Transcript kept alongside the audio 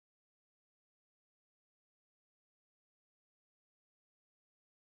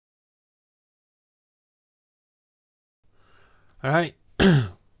Alright.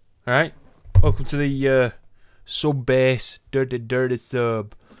 Alright. Welcome to the Sub Bass dirty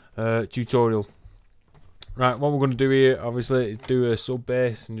sub tutorial. Right, what we're going to do here, obviously, is do a sub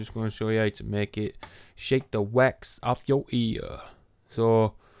bass. I'm just going to show you how to make it shake the wax off your ear.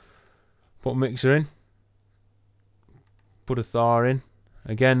 So, put a mixer in. Put a Thar in.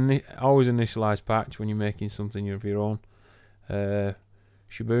 Again, always initialize patch when you're making something of your own.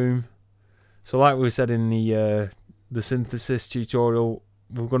 Shaboom. So like we said in the synthesis tutorial,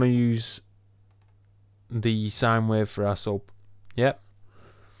 we're going to use the sine wave for our sub. Yep.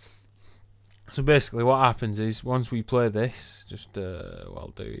 So basically what happens is, once we play this, just what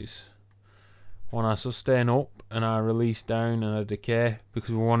I'll do is, want our sustain up and our release down and our decay,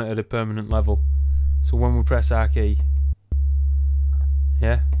 because we want it at a permanent level. So when we press our key,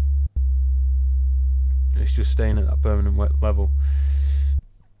 yeah, it's just staying at that permanent level,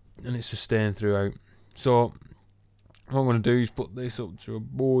 and it's sustained throughout. So what I'm going to do is put this up to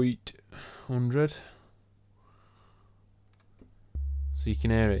about 100, so you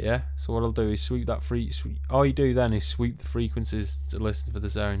can hear it. Yeah. So what I'll do is sweep that all you do then is sweep the frequencies to listen for the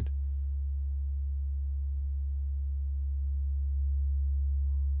sound.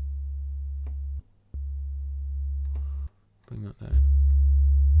 Bring that down.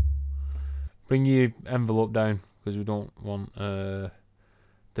 Bring your envelope down, because we don't want the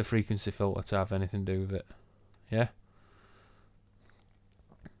frequency filter to have anything to do with it. Yeah.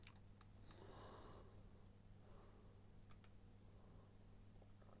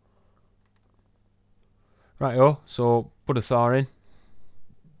 Right, so put a Thar in.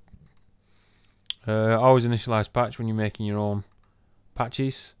 Always initialize patch when you're making your own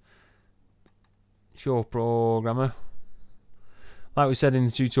patches. Show programmer. Like we said in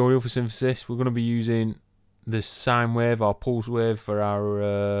the tutorial for synthesis, we're going to be using this sine wave or pulse wave for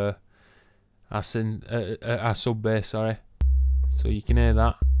our sub bass. Sorry. So you can hear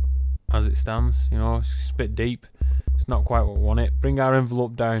that as it stands. You know, it's a bit deep. It's not quite what we want it. Bring our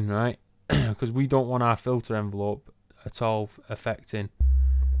envelope down, right? Because we don't want our filter envelope at all affecting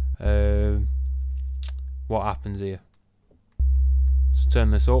what happens here. So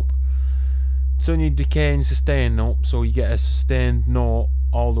turn this up. Turn your decay and sustain up, so you get a sustained note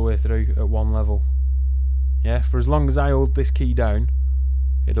all the way through at one level. Yeah, for as long as I hold this key down,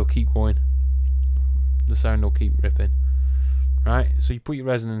 it'll keep going. The sound will keep ripping. Right, so you put your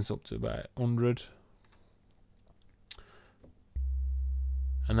resonance up to about 100.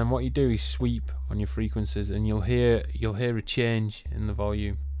 And then what you do is sweep on your frequencies, and you'll hear a change in the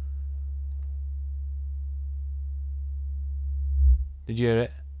volume. Did you hear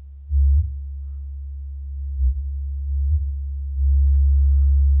it?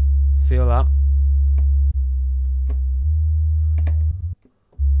 Feel that?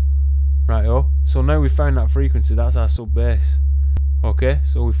 Right, so now we've found that frequency. That's our sub bass. Okay,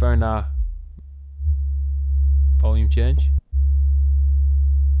 so we found our volume change.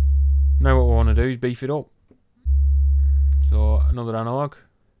 Now what we want to do is beef it up. So another analog,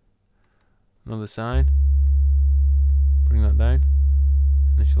 another sine, bring that down,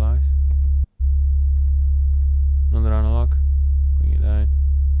 initialize, another analog, bring it down,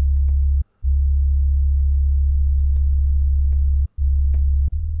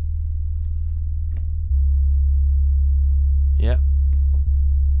 yeah.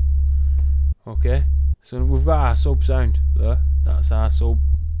 Okay, so we've got our sub sound there. That's our sub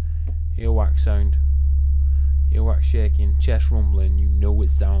earwax sound. Earwax shaking, chest rumbling, you know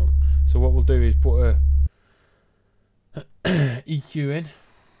it's on. So what we'll do is put a EQ in,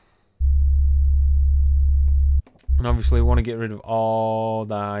 and obviously we want to get rid of all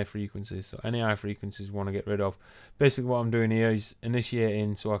the high frequencies. So any high frequencies we want to get rid of. Basically what I'm doing here is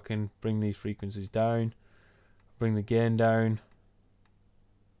initiating, so I can bring these frequencies down, bring the gain down.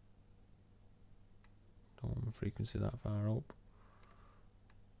 Don't want the frequency that far up.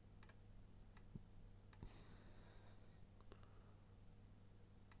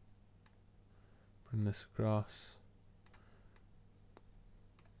 Bring this across.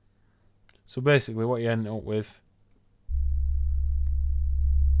 So basically what you end up with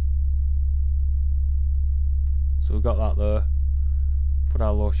so we've got that there. Put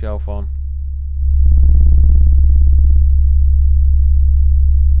our low shelf on.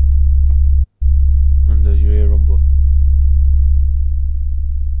 And there's your ear rumbler.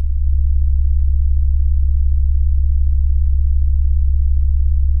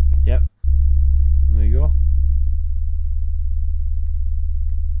 Yep. There you go.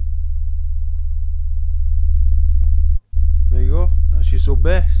 There you go. That's your sub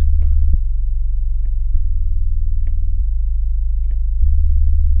bass.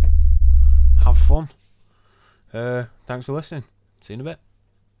 Have fun. Thanks for listening. See you in a bit.